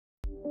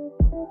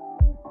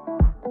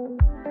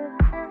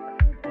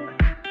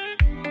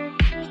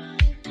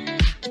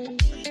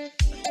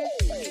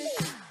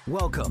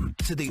Welcome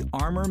to the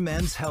Armor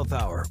Men's Health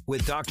Hour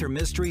with Dr.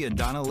 Mystery and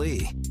Donna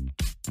Lee.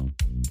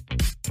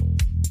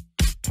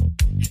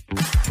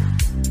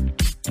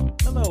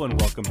 Hello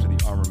and welcome to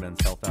the Armor Men's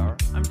Health Hour.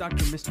 I'm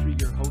Dr. Mystery,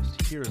 your host,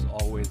 here as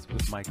always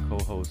with my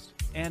co-host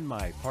and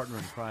my partner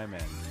in crime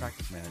and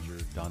practice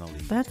manager, Donna Lee.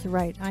 That's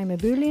right. I'm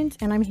ebullient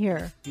and I'm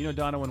here. You know,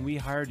 Donna, when we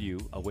hired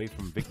you away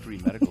from Victory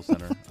Medical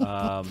Center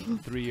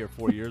 3 or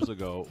 4 years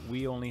ago,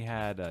 we only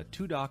had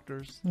 2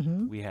 doctors,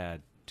 we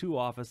had 2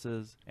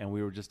 offices, and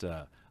we were just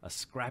a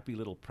scrappy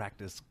little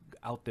practice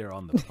out there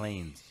on the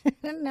plains.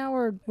 And now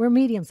we're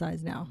medium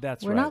sized now.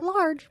 That's we're right. Not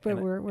large, but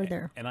And we're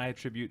there. And I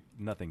attribute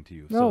nothing to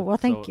you. Oh, well,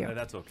 thank you.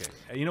 That's okay.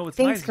 You know, it's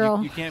Thanks, nice.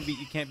 girl. You can't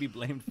be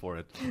blamed for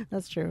it.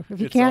 That's true. If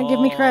you It's can't give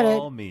me credit,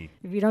 all me.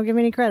 if you don't give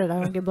me any credit, I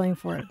don't get blamed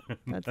for it.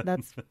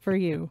 That's for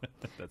you.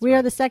 That's We right.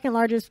 are the second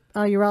largest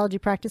urology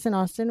practice in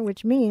Austin,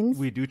 which means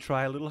We do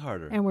try a little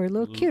harder. and we're a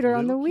little cuter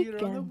on the Little cuter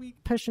weekend, on the week.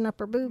 pushing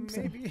up our boobs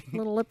Maybe. and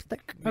little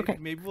lipstick. Okay,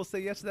 Maybe we'll say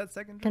yes to that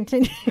second drink.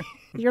 continue.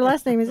 Your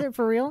last name, is it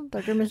for real,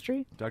 Dr.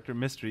 Mystery? Dr.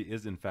 Mystery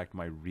is, in fact,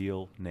 my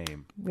real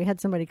name. We had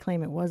somebody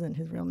claim it wasn't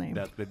his real name.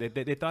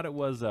 They thought it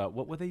was,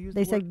 what would they use?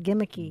 They the said word?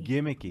 gimmicky.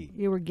 Gimmicky.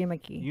 You were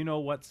gimmicky. You know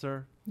what,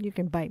 sir? You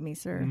can bite me,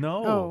 sir.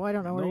 No. Oh, I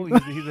don't know where No, you're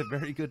he's a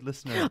very good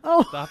listener.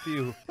 Oh. Stop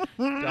you.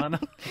 Donna,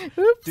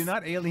 Oops. do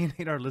not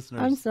alienate our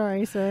listeners. I'm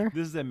sorry, sir.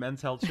 This is a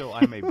men's health show.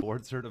 I'm a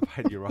board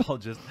certified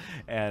urologist,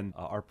 and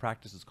our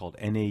practice is called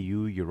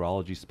NAU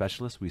Urology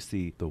Specialist. We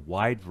see the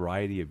wide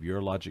variety of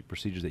urologic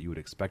procedures that you would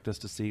expect us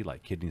to see,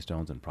 like kidney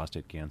stones and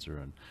prostate cancer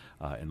and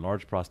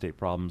enlarged prostate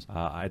problems.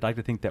 I'd like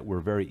to think that we're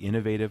very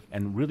innovative,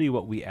 and really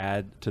what we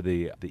add to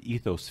the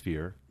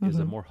ethosphere is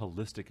a more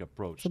holistic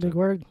approach. It's a big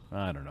word.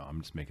 I don't know. I'm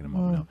just making them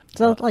up now.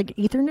 So like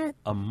Ethernet?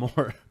 A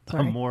more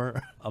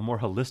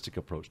holistic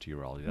approach to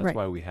urology. That's Right.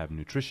 why we have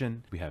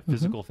nutrition, we have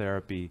physical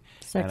therapy,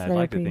 Sex and I'd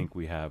like to therapy. think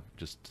we have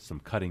just some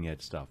cutting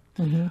edge stuff.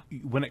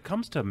 When it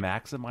comes to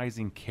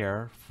maximizing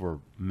care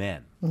for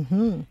men,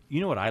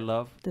 you know what I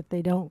love? That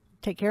they don't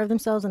take care of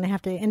themselves and they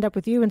have to end up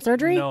with you in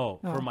surgery? No,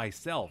 Oh. for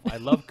myself, I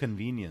love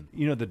convenience.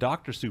 You know, the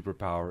doctor's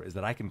superpower is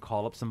that I can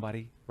call up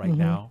somebody right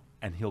now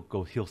and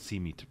he'll see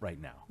me right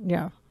now.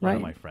 Yeah, One right.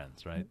 of my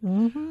friends, right?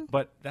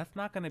 But that's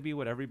not going to be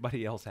what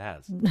everybody else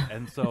has.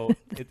 And so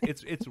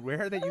it's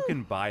rare that you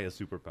can buy a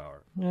superpower.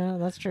 Yeah,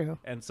 that's true.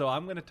 And so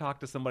I'm going to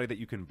talk to somebody that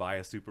you can buy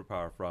a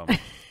superpower from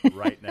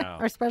right now.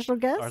 Our special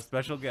guest? Our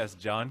special guest,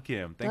 John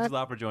Kim. Thanks a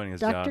lot for joining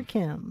us, Dr. John.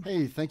 Kim.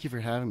 Hey, thank you for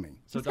having me.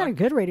 So He's got a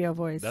good radio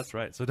voice. That's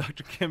right. So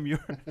Dr. Kim, you're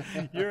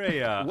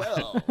a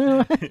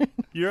Well,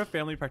 you're a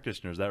family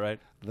practitioner, is that right?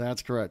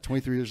 that's correct.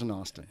 23 years in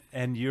Austin.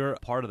 And you're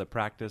part of the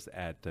practice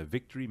at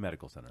Victory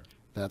Medical Center.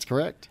 That's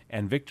correct.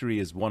 And Victory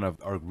is one of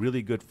our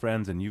really good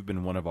friends, and you've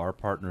been one of our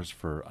partners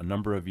for a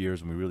number of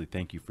years, and we really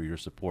thank you for your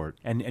support.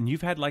 And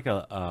you've had like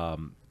a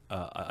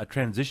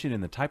transition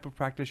in the type of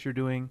practice you're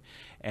doing,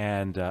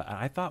 and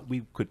I thought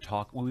we could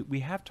talk. We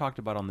have talked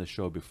about on this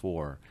show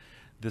before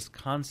this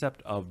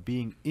concept of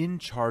being in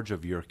charge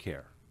of your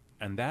care,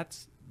 and that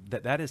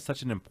is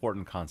such an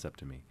important concept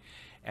to me.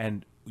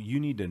 And you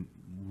need to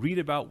read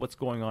about what's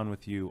going on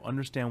with you,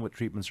 understand what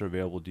treatments are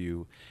available to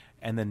you,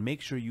 and then make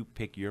sure you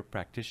pick your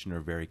practitioner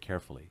very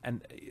carefully.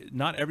 And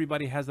not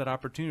everybody has that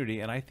opportunity,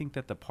 and I think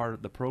that the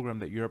program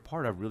that you're a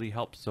part of really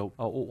helps. So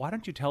why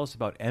don't you tell us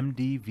about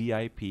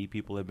MDVIP?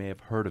 People may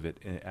have heard of it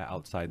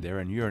outside there,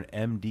 and you're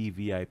an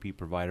MDVIP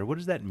provider. What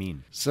does that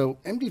mean? So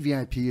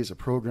MDVIP is a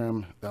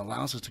program that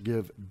allows us to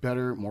give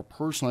better, more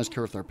personalized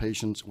care with our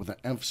patients with an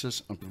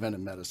emphasis on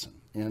preventive medicine.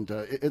 And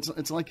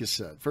it's like you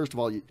said. First of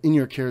all, in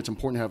your care, it's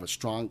important to have a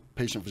strong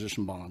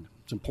patient-physician bond.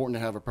 It's important to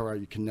have a provider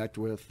you connect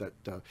with that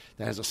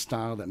has a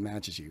style that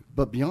matches you.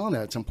 But beyond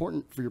that, it's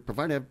important for your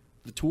provider to have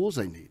the tools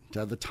they need, to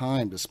have the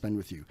time to spend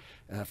with you,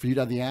 for you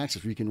to have the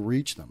access where you can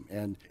reach them.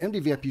 And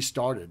MDVIP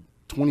started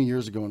 20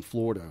 years ago in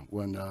Florida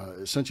when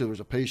essentially there was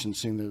a patient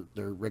seeing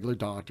their regular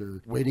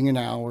doctor, waiting an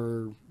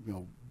hour,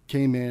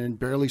 came in,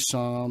 barely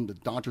saw him, the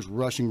doctor's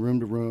rushing room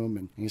to room,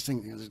 and he's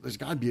thinking, there's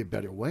got to be a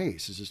better way.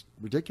 This is just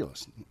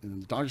ridiculous.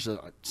 And the doctor said,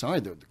 sorry,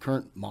 the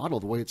current model,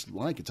 the way it's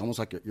almost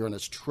like you're on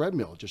this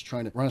treadmill, just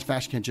trying to run as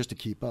fast as you can just to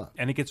keep up.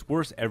 And it gets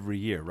worse every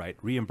year, right?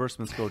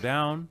 Reimbursements go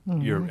down.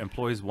 Your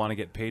employees want to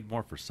get paid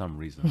more for some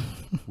reason.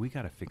 We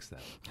got to fix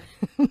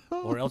that.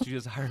 Or else you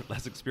just hire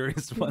less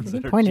experienced ones He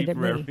that are pointed at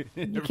cheaper.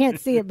 me. You can't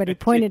see it, but he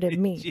pointed at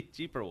me.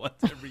 Cheaper ones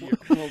every year.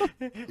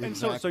 And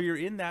so Exactly. you're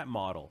in that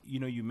model.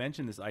 You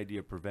mentioned this idea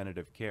of preventative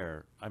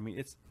care. I mean,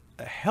 it's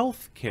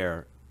health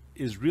care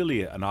is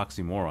really an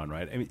oxymoron,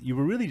 right? I mean, you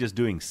were really just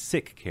doing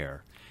sick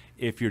care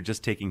if you're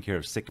just taking care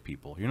of sick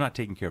people. You're not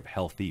taking care of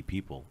healthy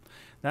people.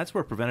 That's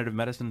where preventative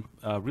medicine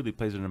really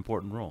plays an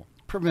important role.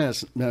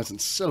 Preventive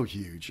medicine's so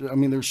huge. I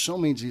mean, there's so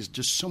many diseases,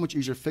 just so much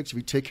easier to fix if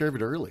you take care of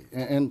it early.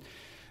 And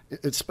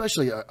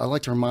especially, I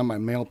like to remind my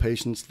male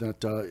patients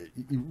that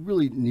you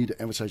really need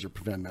to emphasize your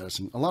preventive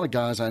medicine. A lot of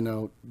guys I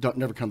know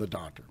never come to the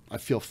doctor. I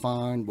feel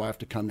fine. Why have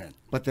to come in?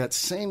 But that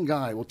same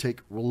guy will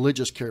take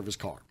religious care of his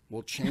car.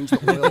 We'll change the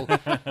oil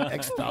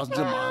X thousands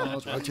of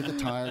miles, rotate the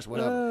tires,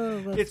 whatever.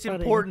 Oh, that's It's funny.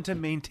 important to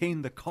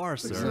maintain the car,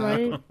 sir.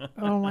 Right?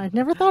 Oh, I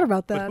never thought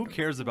about But that. who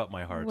cares about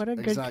my heart? What a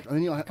good Exactly.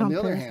 And, on the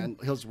other comparison. hand,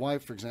 his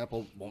wife, for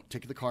example, won't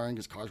take the car in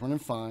because car's running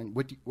fine,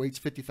 waits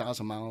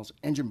 50,000 miles,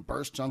 engine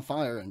bursts on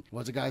fire. And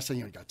what's the guy saying?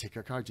 You got to take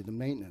your car to the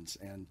maintenance.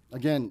 And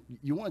again,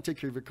 you want to take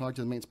care of your car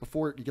to the maintenance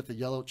before you get the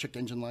yellow check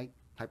engine light,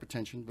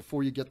 hypertension,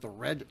 before you get the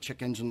red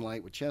check engine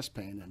light with chest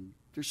pain. And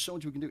there's so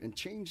much we can do. And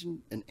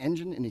changing an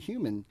engine in a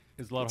human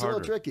It's a lot it's harder. a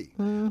little tricky.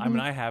 I mean,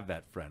 I have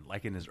that friend,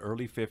 like in his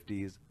early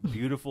 50s,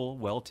 beautiful,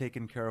 well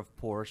taken care of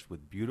Porsche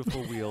with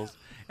beautiful wheels,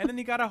 and then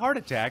he got a heart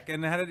attack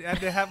and had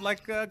to have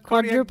like a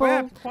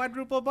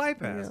quadruple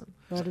bypass.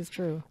 Yeah, that is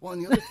true. Well,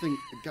 and the other thing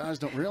guys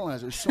don't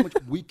realize, there's so much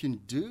we can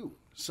do.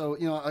 So,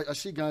 I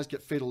see guys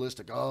get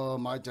fatalistic. Oh,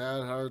 my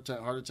dad had a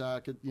heart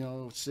attack at,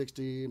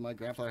 60. My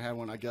grandfather had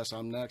one. I guess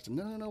I'm next.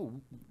 No.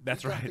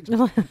 That's We got right.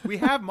 things- We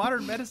have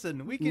modern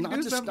medicine. We can Not do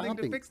just something to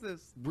stopping, fix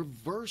this.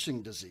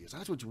 reversing disease.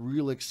 That's what's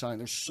really exciting.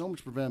 There's so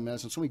much preventive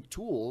medicine, so many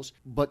tools,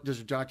 but does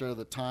your doctor have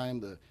the time,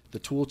 the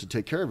tools to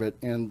take care of it?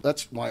 And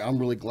that's why I'm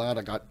really glad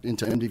I got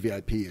into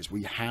MDVIP is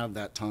we have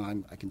that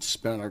time. I can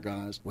spend on our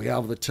guys. We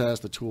have the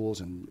tests, the tools,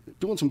 and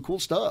doing some cool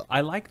stuff.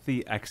 I like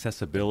the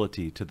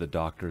accessibility to the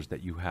doctors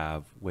that you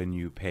have when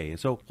you pay.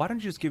 So why don't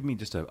you just give me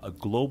just a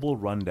global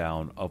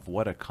rundown of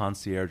what a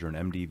concierge or an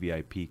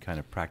MDVIP kind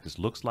of practice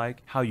looks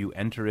like, how you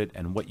enter it,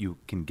 and what you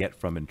can get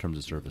from it in terms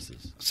of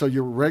services. So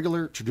your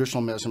regular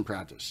traditional medicine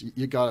practice,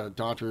 you got a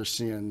doctor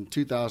seeing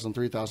 2,000,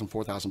 3,000,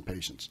 4,000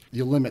 patients.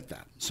 You limit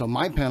that. So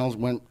my panels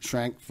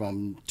shrank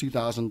from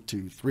 2,000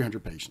 to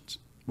 300 patients.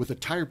 With a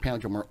tighter panel,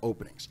 you get more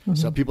openings.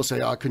 So people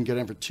say, I couldn't get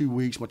in for 2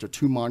 weeks, went to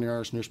 2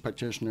 monitors, nurse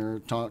practitioner,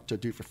 talk to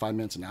do for 5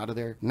 minutes and out of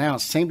there. Now,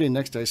 same day,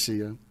 next day I see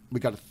you. We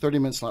got a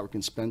 30-minute slot where we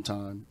can spend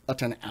time, up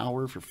to an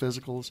hour for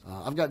physicals.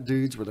 I've got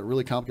dudes where they're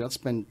really complicated. I'd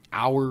spend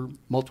hour,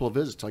 multiple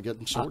visits till I get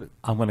them sorted.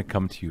 I'm going to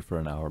come to you for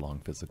an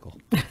hour-long physical.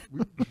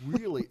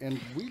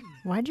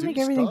 Why'd you do make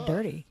everything stuff.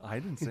 dirty? I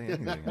didn't say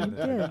anything. You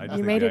did. I just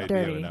You think made the it idea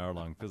of dirty. an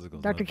hour-long physical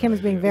is Dr. not a Kim bad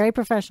is being idea. very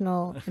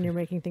professional, and you're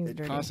making things It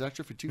dirty. costs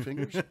extra for 2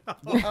 fingers.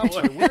 Well, I'm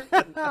sorry,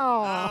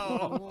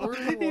 Oh,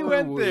 He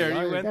went there.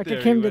 He went Dr.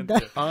 there. Kim he did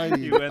went that. there.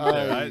 He went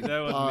there.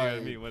 That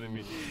wasn't me. It wasn't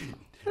me.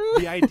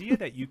 The idea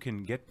that you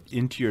can get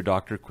into your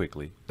doctor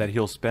quickly, that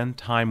he'll spend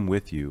time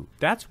with you,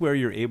 that's where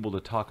you're able to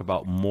talk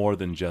about more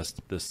than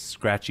just the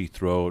scratchy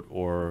throat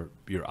or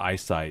your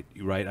eyesight,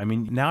 right? I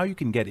mean, now you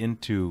can get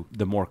into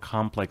the more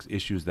complex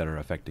issues that are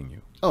affecting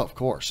you. Oh, of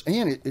course.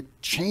 And it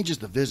changes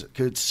the visit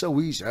because it's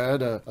so easy. I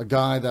had a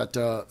guy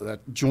that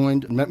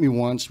joined, met me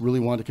once, really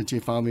wanted to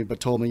continue following me, but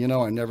told me,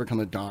 I never come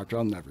to the doctor.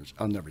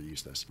 I'll never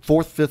use this.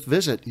 4th, 5th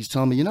visit, he's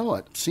telling me, you know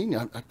what,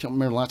 senior, I can't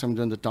remember the last time I've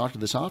done the doctor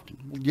this often.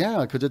 Well, yeah,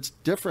 because it's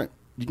different.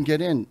 You can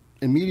get in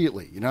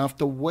immediately. You don't have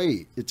to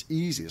wait. It's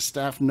easy. The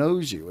staff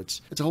knows you.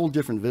 It's a whole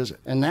different visit.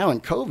 And now in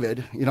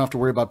COVID, you don't have to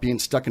worry about being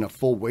stuck in a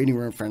full waiting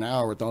room for an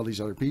hour with all these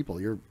other people.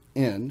 You're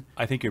in.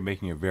 I think you're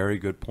making a very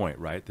good point,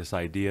 right? This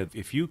idea,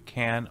 if you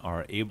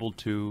are able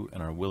to,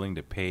 and are willing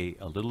to pay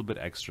a little bit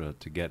extra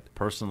to get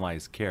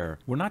personalized care,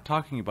 we're not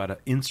talking about an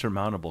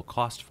insurmountable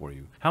cost for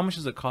you. How much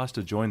does it cost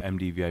to join the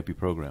MDVIP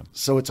program?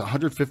 So it's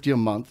 $150 a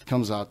month.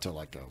 Comes out to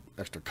like a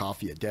extra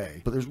coffee a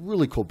day. But there's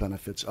really cool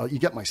benefits. You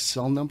get my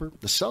cell number.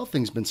 The cell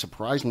thing's been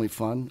surprisingly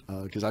fun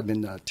because I've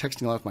been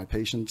texting a lot of my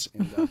patients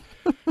and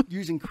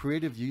using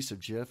creative use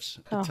of GIFs.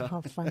 Oh,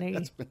 how funny.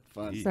 It's been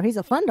fun. So he's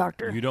a fun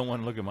doctor. You don't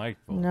want to look at my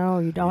phone. No,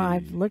 you don't.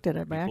 I've looked at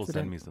it by People accident.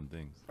 send me some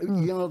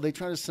things. They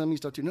try to send me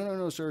stuff too.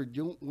 No, sir.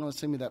 You don't want to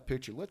send me that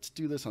picture. Let's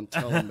do this on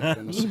telemed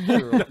in a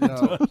secure.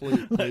 No,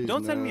 please.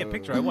 Don't send me a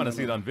picture. I want to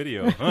see it on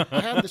video. I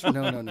have this.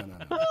 No.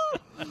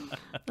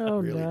 Oh,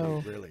 Really,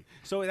 no. dude, really.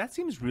 So that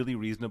seems really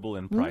reasonable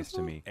in price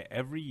to me.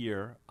 Every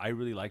year, I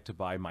really like to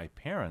buy my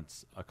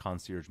parents a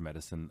concierge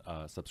medicine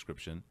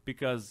subscription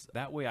because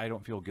that way I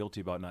don't feel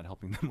guilty about not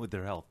helping them with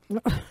their health.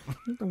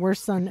 The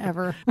worst son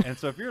ever. And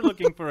so if you're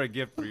looking for a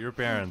gift for your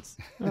parents,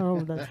 Oh,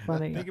 that's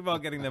funny. think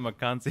about getting them a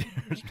concierge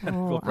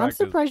medical Oh, I'm practice.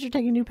 surprised you're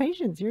taking new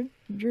patients.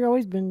 You've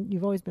always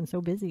been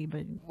so busy,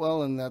 but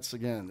Well, and that's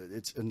again,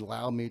 it's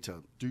allowed me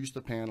to reduce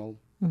the panel.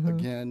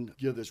 Again,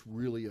 give this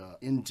really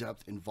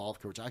in-depth,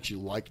 involved care, which I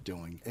actually like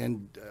doing.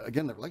 And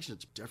again, the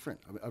relationship's different.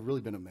 I've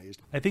really been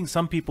amazed. I think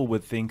some people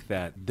would think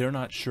that they're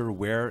not sure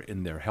where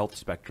in their health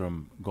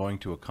spectrum going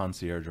to a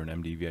concierge or an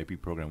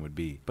MDVIP program would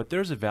be. But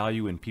there's a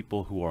value in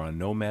people who are on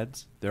no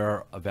meds. There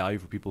are a value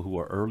for people who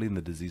are early in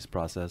the disease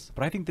process.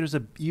 But I think there's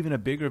even a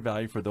bigger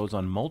value for those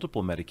on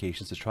multiple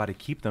medications to try to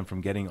keep them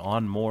from getting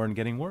on more and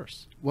getting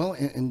worse. Well,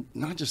 and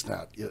not just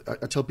that.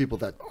 I tell people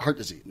that heart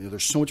disease,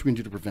 there's so much we can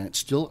do to prevent it.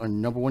 Still our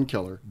number one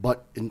killer. similar,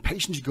 but in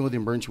patients who go to the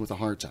emergency with a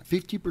heart attack,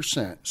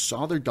 50%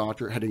 saw their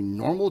doctor, had a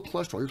normal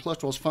cholesterol, your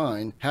cholesterol's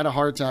fine, had a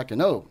heart attack,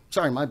 and oh,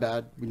 sorry, my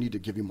bad, we need to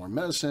give you more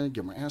medicine,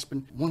 give more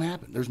aspirin. Won't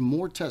happen. There's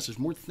more tests, there's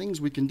more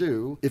things we can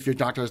do if your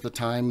doctor has the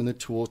time and the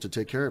tools to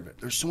take care of it.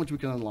 There's so much we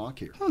can unlock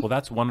here. Well,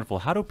 that's wonderful.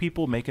 How do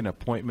people make an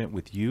appointment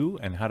with you,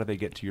 and how do they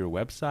get to your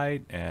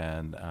website?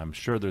 And I'm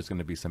sure there's going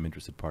to be some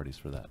interested parties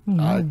for that.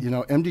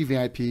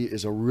 MDVIP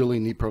is a really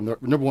neat program.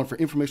 Number one, for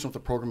information on the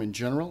program in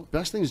general,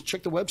 best thing is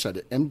check the website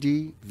at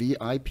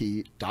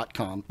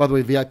mdvip.com. By the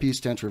way, VIP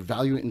stands for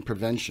Value in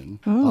Prevention.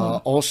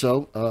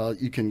 Also,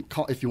 you can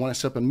call if you want to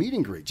set up a meet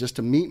and greet, just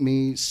to meet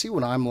me, see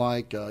what I'm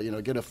like,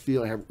 get a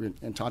feel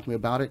and talk to me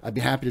about it. I'd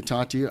be happy to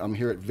talk to you. I'm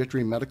here at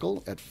Victory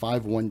Medical at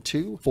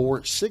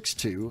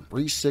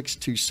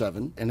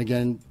 512-462-3627. And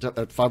again,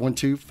 at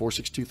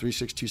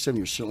 512-462-3627,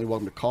 you're certainly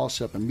welcome to call,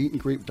 set up a meet and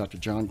greet with Dr.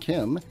 John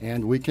Kim,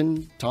 and we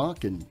can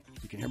talk and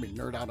you can hear me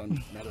nerd out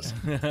on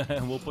medicine.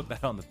 And we'll put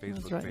that on the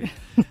Facebook page.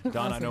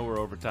 Don, I know we're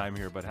over time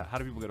here, but how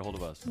do people get a hold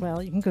of us?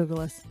 Well, you can Google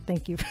us.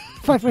 Thank you.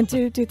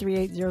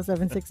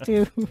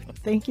 512-238-0762.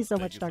 Thank you so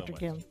much, Dr.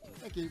 Kim.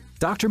 Thank you.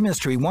 Dr.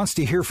 Mystery wants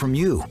to hear from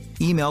you.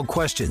 Email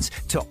questions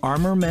to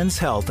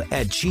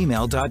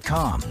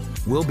armormenshealth@gmail.com.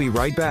 We'll be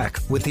right back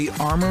with the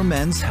Armor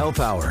Men's Health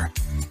Hour.